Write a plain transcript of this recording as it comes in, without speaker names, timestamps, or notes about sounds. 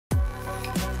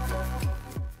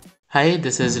Hi,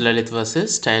 this is Lalit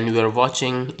Vasist and you are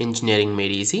watching Engineering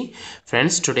Made Easy.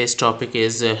 Friends, today's topic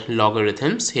is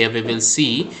logarithms. Here we will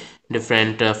see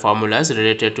different formulas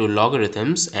related to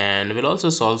logarithms and we'll also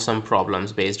solve some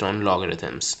problems based on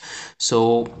logarithms.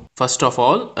 So first of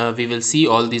all, we will see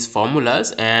all these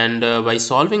formulas and by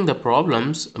solving the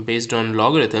problems based on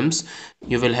logarithms,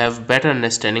 you will have better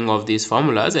understanding of these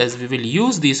formulas as we will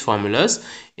use these formulas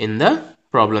in the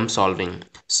problem solving.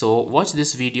 So watch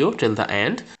this video till the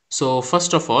end. So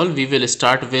first of all, we will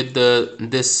start with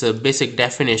this basic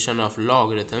definition of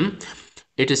logarithm.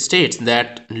 It states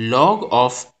that log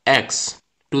of x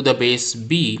to the base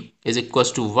b is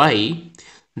equals to y,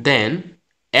 then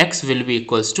x will be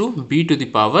equals to b to the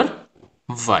power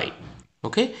y.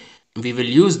 Okay, we will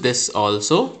use this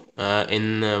also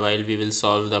while we will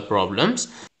solve the problems.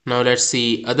 Now let's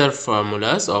see other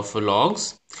formulas of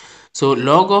logs. So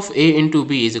log of a into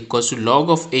b is equals to log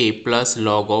of a plus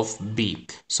log of b.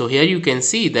 So here you can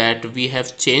see that we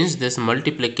have changed this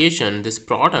multiplication, this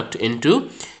product, into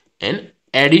an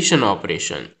addition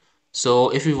operation. So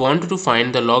if we wanted to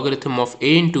find the logarithm of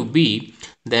a into b,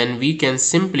 then we can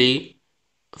simply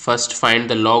first find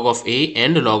the log of a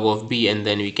and log of b and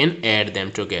then we can add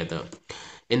them together.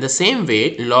 In the same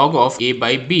way, log of a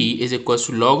by b is equals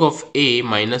to log of a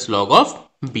minus log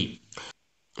of b.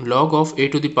 Log of a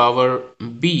to the power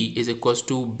b is equals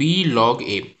to b log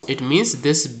a. It means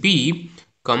this b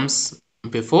comes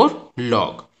before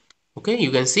log. Okay,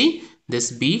 you can see this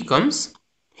b comes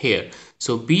here.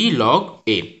 So b log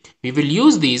a. We will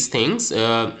use these things,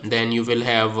 then you will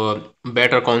have a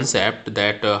better concept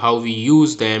that how we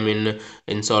use them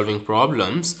in solving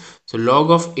problems. So log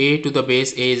of a to the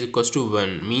base a is equals to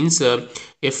 1 means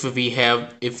if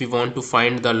we want to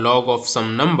find the log of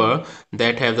some number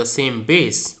that have the same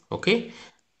base, okay,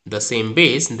 the same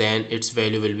base, then its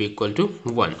value will be equal to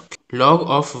 1. Log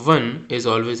of 1 is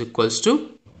always equals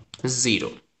to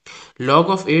 0.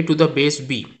 Log of a to the base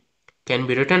b can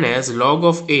be written as log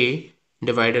of a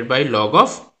divided by log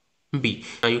of b.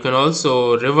 Now you can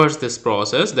also reverse this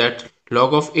process, that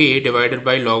log of a divided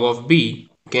by log of b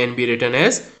can be written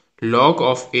as log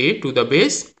of a to the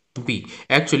base b.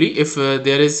 Actually, if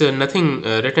there is nothing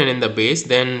written in the base,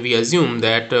 then we assume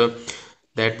that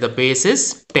the base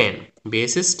is 10.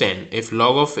 Base is 10. If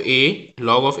log of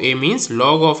a means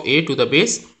log of a to the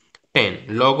base 10.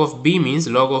 Log of b means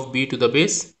log of b to the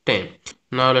base 10.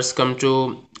 Now let's come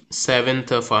to seventh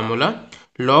formula.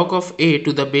 Log of a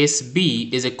to the base b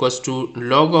is equals to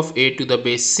log of a to the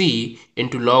base c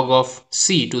into log of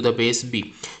c to the base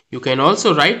b. You can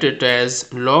also write it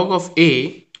as log of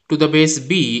a to the base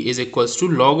b is equals to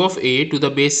log of a to the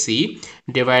base c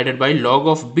divided by log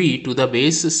of b to the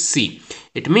base c.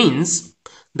 It means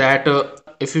that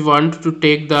if we want to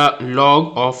take the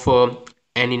log of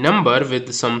any number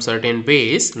with some certain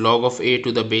base, log of a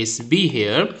to the base b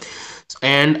here,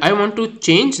 and I want to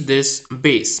change this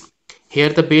base. Here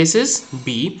the base is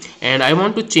b and I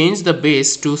want to change the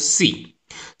base to c.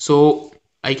 So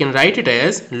I can write it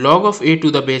as log of a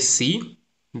to the base c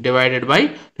divided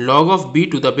by log of b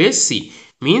to the base c.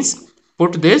 Means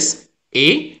put this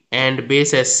a and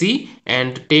base as c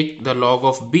and take the log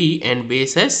of b and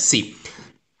base as c.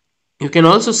 You can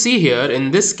also see here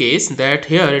in this case that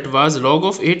here it was log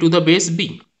of a to the base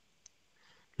b.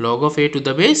 Log of a to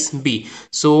the base b.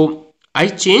 So I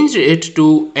changed it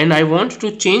to, and I want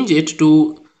to change it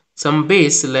to some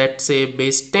base, let's say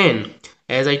base 10.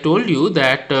 As I told you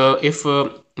that if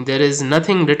there is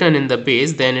nothing written in the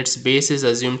base, then its base is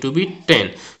assumed to be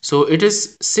 10. So it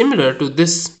is similar to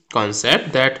this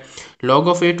concept that log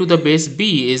of a to the base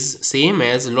b is same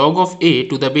as log of a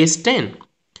to the base 10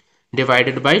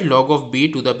 divided by log of b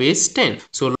to the base 10.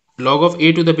 So log of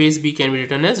a to the base b can be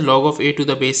written as log of a to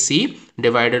the base c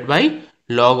divided by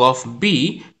log of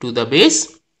b to the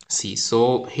base c.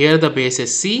 So here the base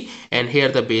is c and here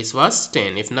the base was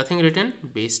 10. If nothing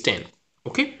written, base 10.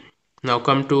 Okay. Now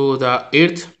come to the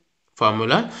eighth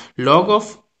formula. Log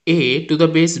of a to the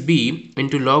base b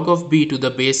into log of b to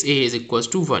the base a is equals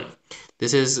to 1.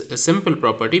 This is a simple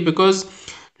property because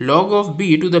log of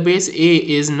b to the base a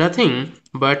is nothing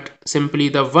but simply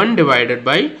the 1 divided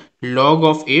by log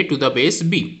of a to the base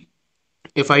b.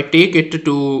 If I take it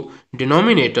to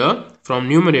denominator, from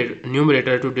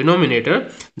numerator to denominator,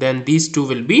 then these two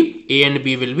will be, a and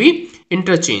b will be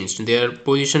interchanged. Their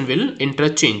position will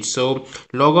interchange. So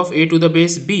log of a to the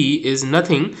base b is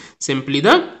nothing, simply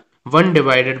the 1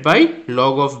 divided by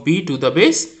log of b to the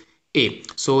base a.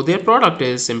 So their product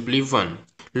is simply 1.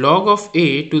 Log of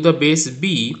a to the base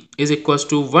b is equals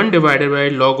to 1 divided by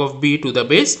log of b to the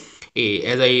base a.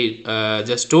 As I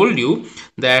just told you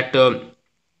that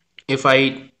if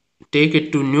I take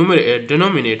it to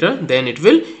denominator, then it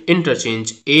will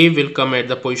interchange. A will come at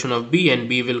the position of B and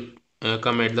B will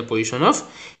come at the position of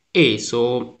A.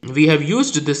 So we have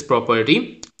used this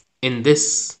property in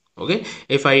this. Okay,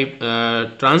 if I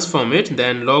transform it,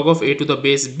 then log of a to the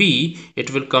base b, it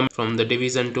will come from the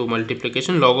division to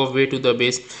multiplication. Log of a to the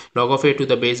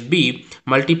base b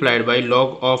multiplied by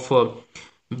log of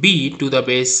b to the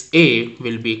base a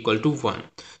will be equal to 1.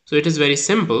 So it is very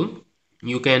simple.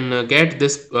 You can get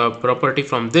this property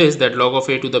from this, that log of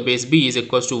a to the base b is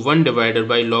equals to 1 divided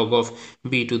by log of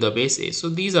b to the base a. So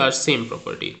these are same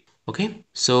property. Okay,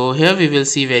 so here we will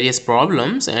see various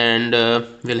problems and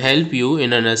will help you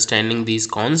in understanding these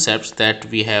concepts that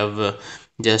we have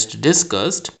just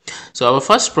discussed. So our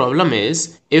first problem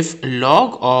is, if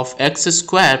log of x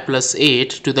square plus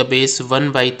 8 to the base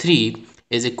 1 by 3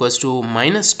 is equals to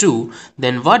minus 2,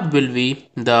 then what will be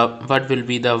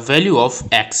the value of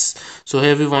x? So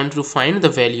here we want to find the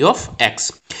value of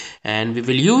x, and we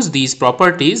will use these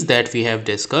properties that we have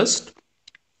discussed.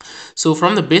 So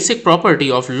from the basic property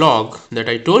of log that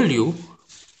I told you,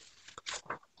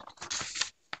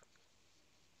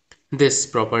 this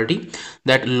property,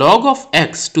 that log of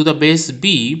x to the base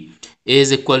b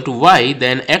is equal to y,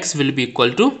 then x will be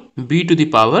equal to b to the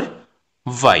power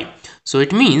y. So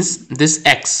it means this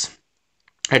x,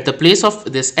 at the place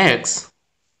of this x,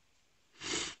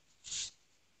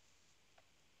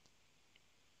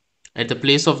 at the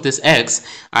place of this x,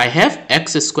 I have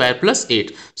x square plus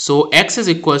 8. So x is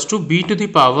equals to b to the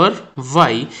power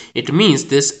y. It means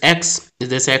this x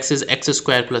is x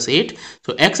square plus 8.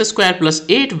 So x square plus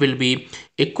 8 will be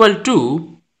equal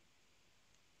to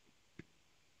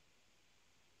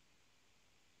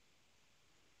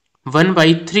 1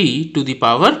 by 3 to the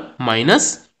power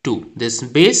minus 2. This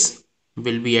base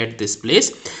will be at this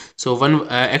place. So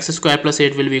x square plus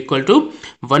 8 will be equal to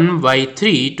 1 by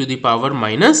 3 to the power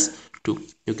minus 2.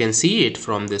 You can see it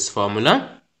from this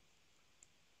formula.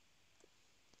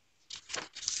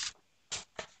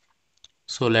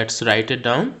 So let's write it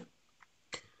down.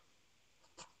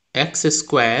 X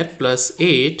square plus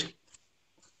 8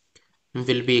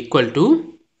 will be equal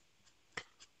to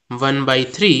 1 by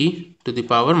 3 to the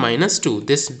power minus 2.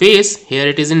 This base, here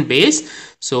it is in base,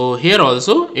 so here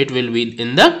also it will be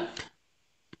in the.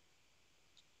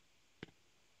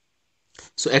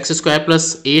 So x square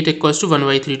plus 8 equals to 1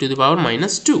 by 3 to the power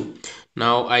minus 2.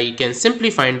 Now I can simply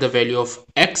find the value of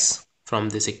x from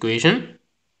this equation.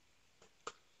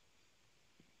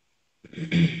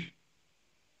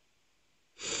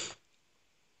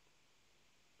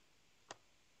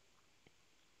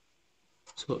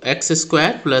 So x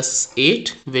square plus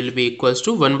 8 will be equals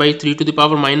to 1 by 3 to the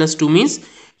power minus 2 means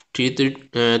 3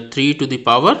 to the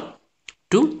power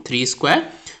 2, 3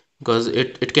 square, because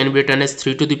it can be written as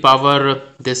 3 to the power,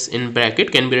 this in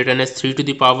bracket can be written as 3 to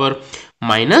the power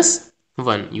minus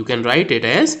 1. You can write it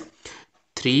as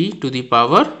 3 to the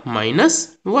power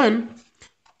minus 1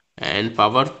 and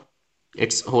power,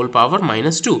 its whole power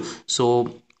minus 2.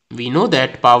 So we know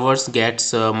that powers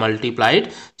gets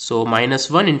multiplied, so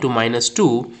minus 1 into minus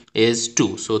 2 is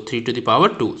 2, so 3 to the power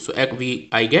 2. So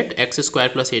I get x square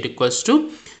plus 8 equals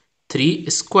to 3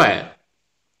 square.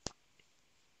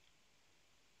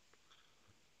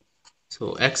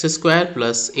 So x square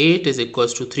plus 8 is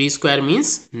equals to 3 square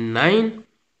means 9.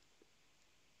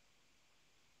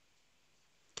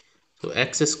 So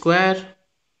x square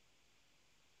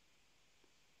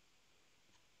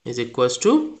is equals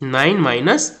to 9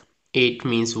 minus 8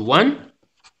 means 1.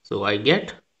 So I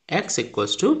get x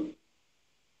equals to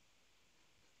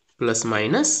plus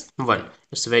minus 1.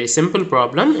 It's a very simple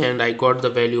problem and I got the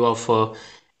value of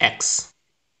x.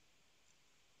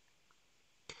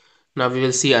 Now we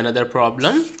will see another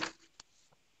problem.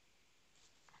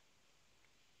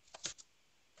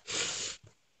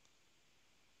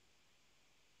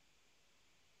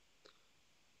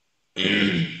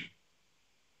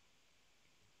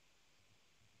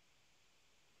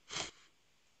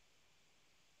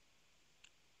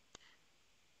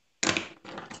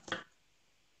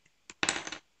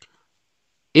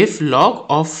 If log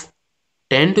of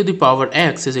 10 to the power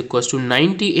x is equals to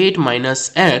 98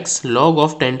 minus x log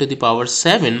of 10 to the power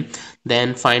 7,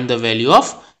 then find the value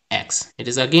of x. It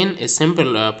is again a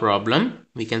simple problem.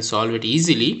 We can solve it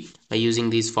easily by using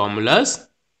these formulas.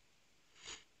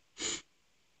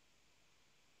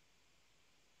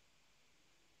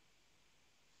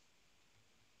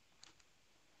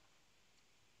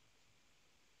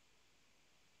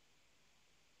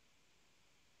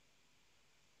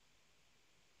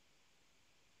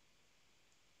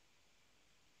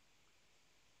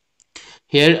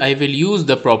 Here I will use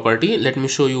the property. Let me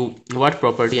show you what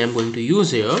property I am going to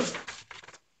use here.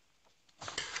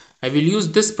 I will use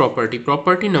this property,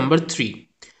 property number 3.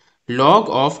 Log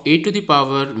of a to the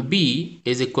power b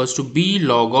is equals to b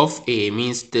log of a,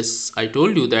 means this, I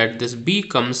told you that this b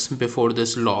comes before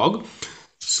this log,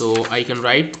 so I can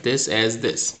write this as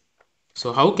this.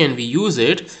 So how can we use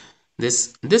it?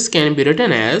 This can be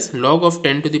written as log of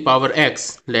 10 to the power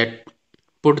x. Let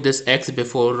put this x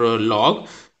before log,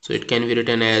 so it can be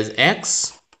written as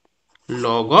x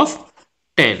log of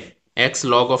 10. X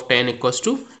log of 10 equals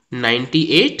to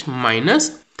 98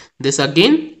 minus this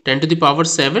again 10 to the power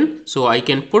 7. So I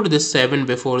can put this 7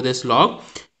 before this log,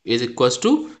 is equals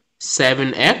to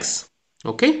 7x.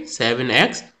 Okay,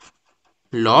 7x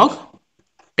log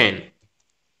 10.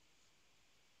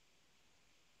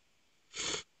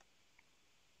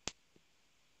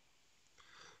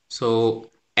 So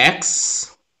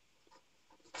x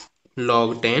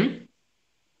log 10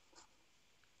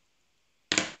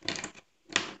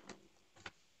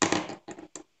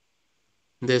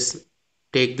 this,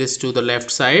 take this to the left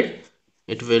side,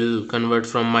 it will convert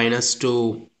from minus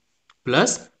to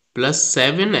plus, plus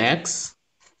 7x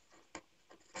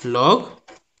log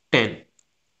 10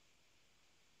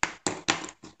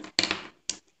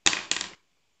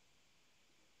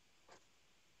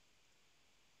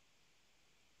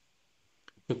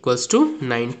 equals to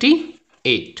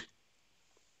 98.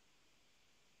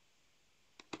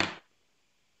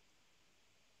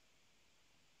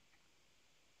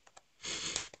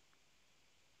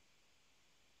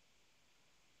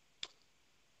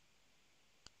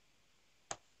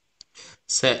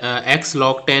 X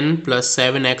log 10 plus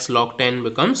 7x log 10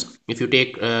 becomes, if you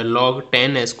take log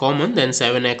 10 as common, then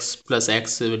 7x plus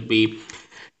x would be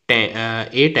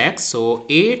 8x. So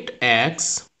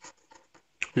 8x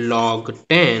log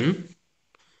 10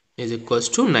 is equals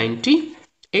to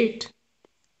 98.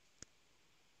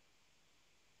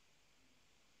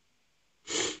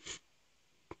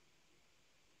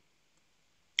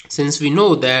 Since we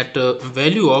know that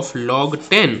value of log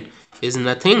 10 is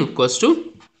nothing equals to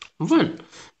 1,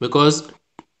 because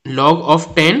log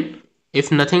of 10,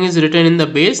 if nothing is written in the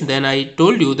base, then I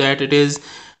told you that it is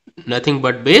nothing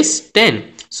but base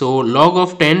 10. So log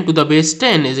of 10 to the base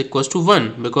 10 is equals to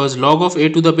 1, because log of a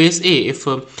to the base a, if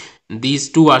these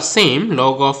two are same,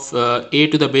 log of a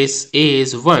to the base a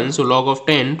is 1, so log of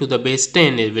 10 to the base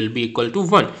 10 it will be equal to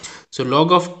 1. So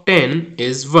log of 10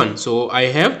 is 1, so I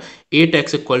have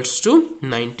 8x equals to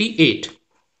 98.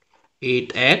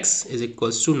 8x is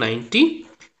equals to 98.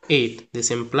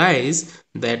 This implies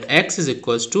that x is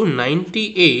equals to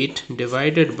 98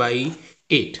 divided by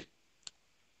 8,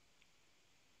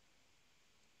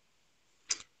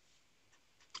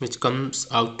 which comes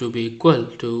out to be equal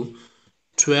to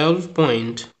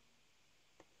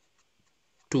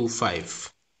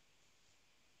 12.25.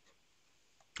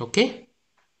 Okay,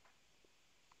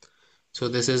 so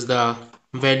this is the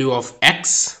value of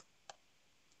x.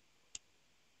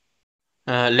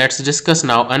 Let's discuss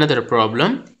now another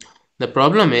problem. The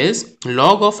problem is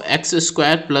log of x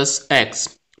square plus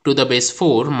x to the base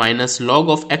 4 minus log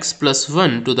of x plus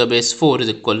 1 to the base 4 is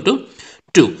equal to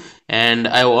 2, and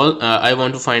I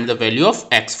want to find the value of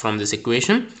x from this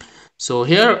equation. So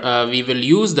here we will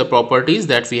use the properties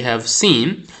that we have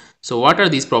seen. So what are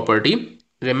these properties?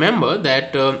 Remember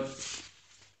that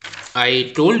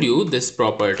I told you this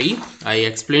property, I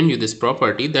explained you this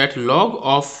property, that log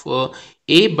of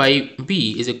a by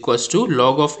b is equals to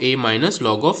log of a minus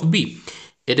log of b.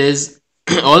 It is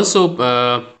also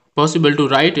possible to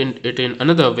write it in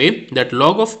another way, that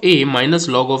log of a minus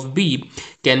log of b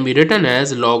can be written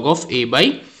as log of a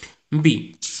by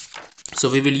b. So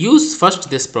we will use first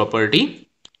this property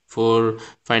for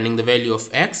finding the value of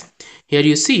x. Here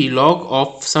you see log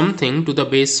of something to the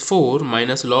base 4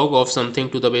 minus log of something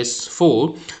to the base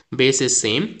 4, base is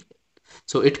same.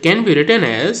 So it can be written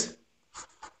as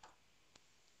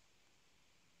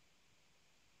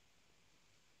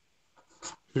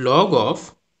log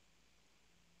of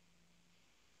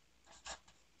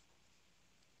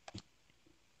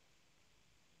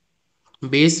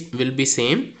base will be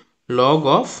same, log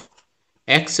of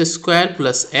x square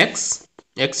plus x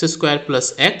square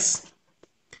plus x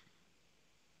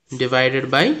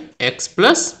divided by x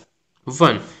plus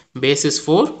 1, base is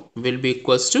 4, will be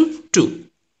equals to 2.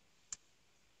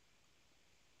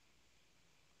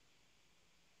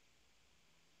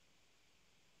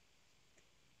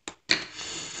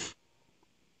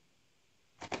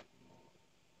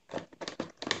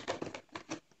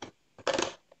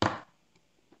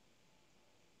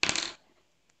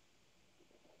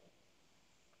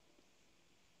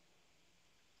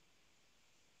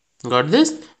 Got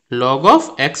this? log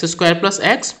of x square plus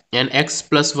x and x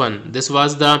plus 1. This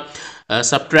was the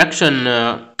subtraction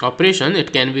operation.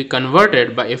 It can be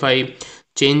converted by, if I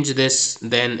change this,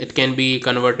 then it can be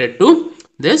converted to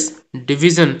this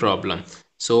division problem.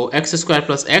 So x square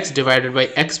plus x divided by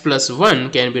x plus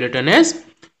 1 can be written as,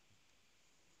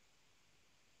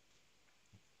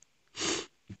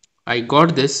 I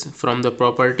got this from the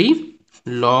property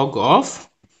log of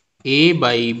a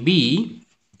by b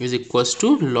is equals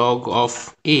to log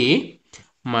of a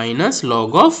minus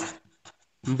log of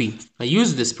b. I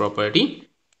use this property.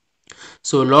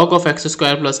 So log of x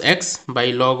square plus x by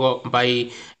log of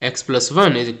by x plus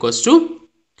 1 is equals to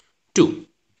 2.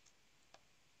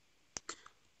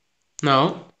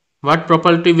 Now what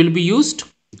property will be used?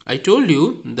 I told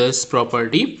you this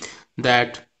property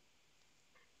that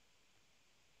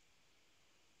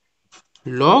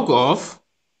log of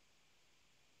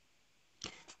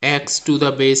x to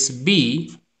the base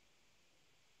b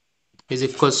is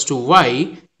equals to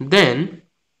y, then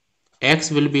x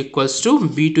will be equals to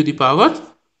b to the power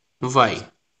y.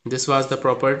 This was the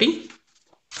property.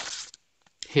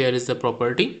 Here is the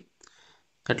property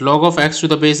that log of x to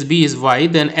the base b is y,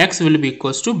 then x will be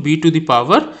equals to b to the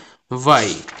power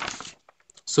y.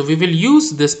 So we will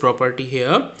use this property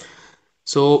here.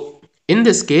 So in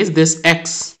this case, this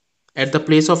x, at the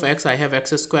place of x I have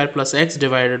x square plus x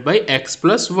divided by x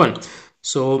plus 1.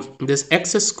 So this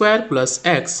x square plus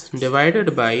x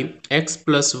divided by x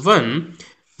plus 1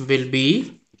 will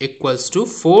be equals to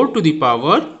 4 to the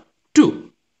power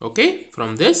 2. Okay,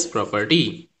 from this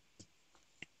property,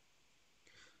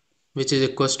 which is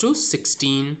equals to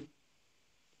 16.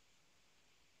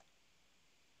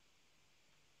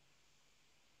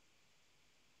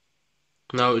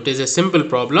 Now it is a simple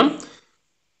problem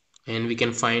and we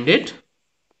can find it.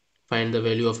 Find the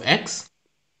value of x.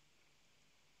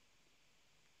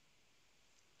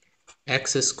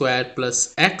 X square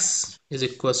plus x is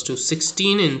equals to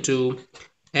 16 into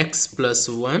x plus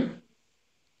 1.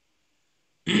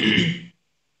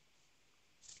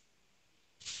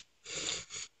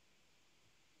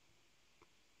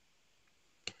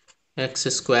 X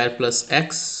square plus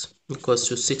x equals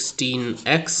to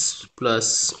 16x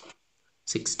plus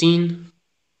 16.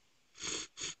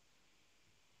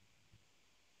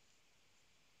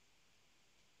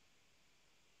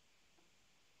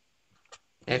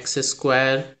 X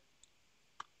square,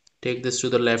 take this to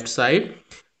the left side,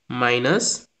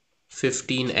 minus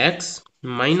 15x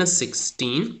minus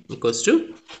 16 equals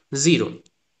to 0.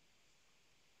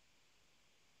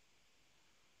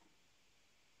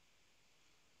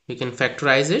 We can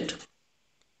factorize it.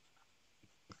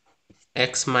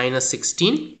 X minus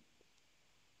 16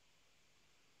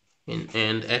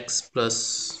 and x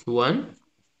plus 1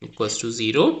 equals to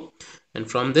 0. And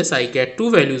from this I get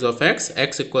two values of x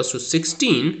equals to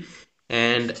 16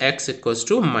 and x equals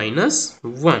to minus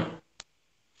 1.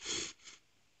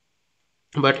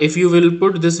 But if you will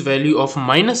put this value of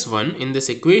minus 1 in this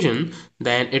equation,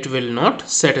 then it will not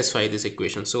satisfy this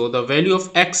equation. So the value of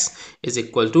x is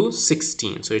equal to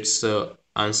 16. So its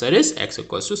answer is x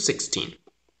equals to 16.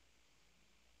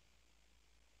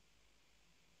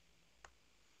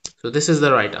 So this is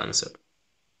the right answer.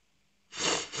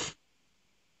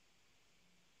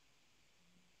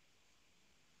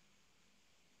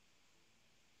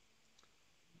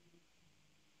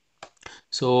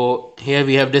 So here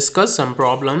we have discussed some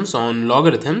problems on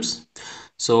logarithms.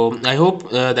 So I hope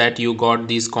that you got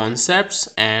these concepts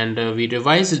and we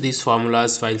revised these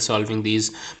formulas while solving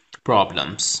these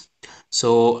problems.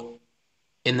 So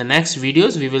in the next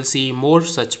videos we will see more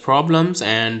such problems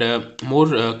and more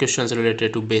questions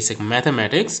related to basic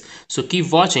mathematics. So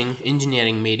keep watching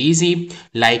Engineering Made Easy.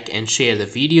 Like and share the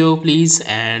video please,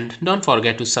 and don't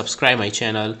forget to subscribe my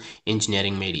channel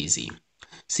Engineering Made Easy.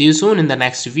 See you soon in the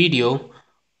next video.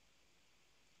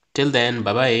 Till then,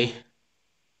 bye bye.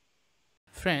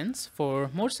 Friends, for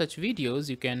more such videos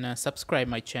you can subscribe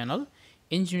my channel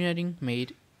Engineering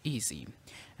Made Easy,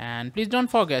 and please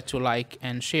don't forget to like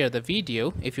and share the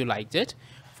video if you liked it.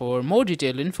 For more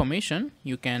detailed information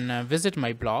you can visit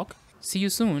my blog. See you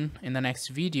soon in the next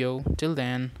video. Till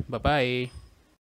then, bye bye.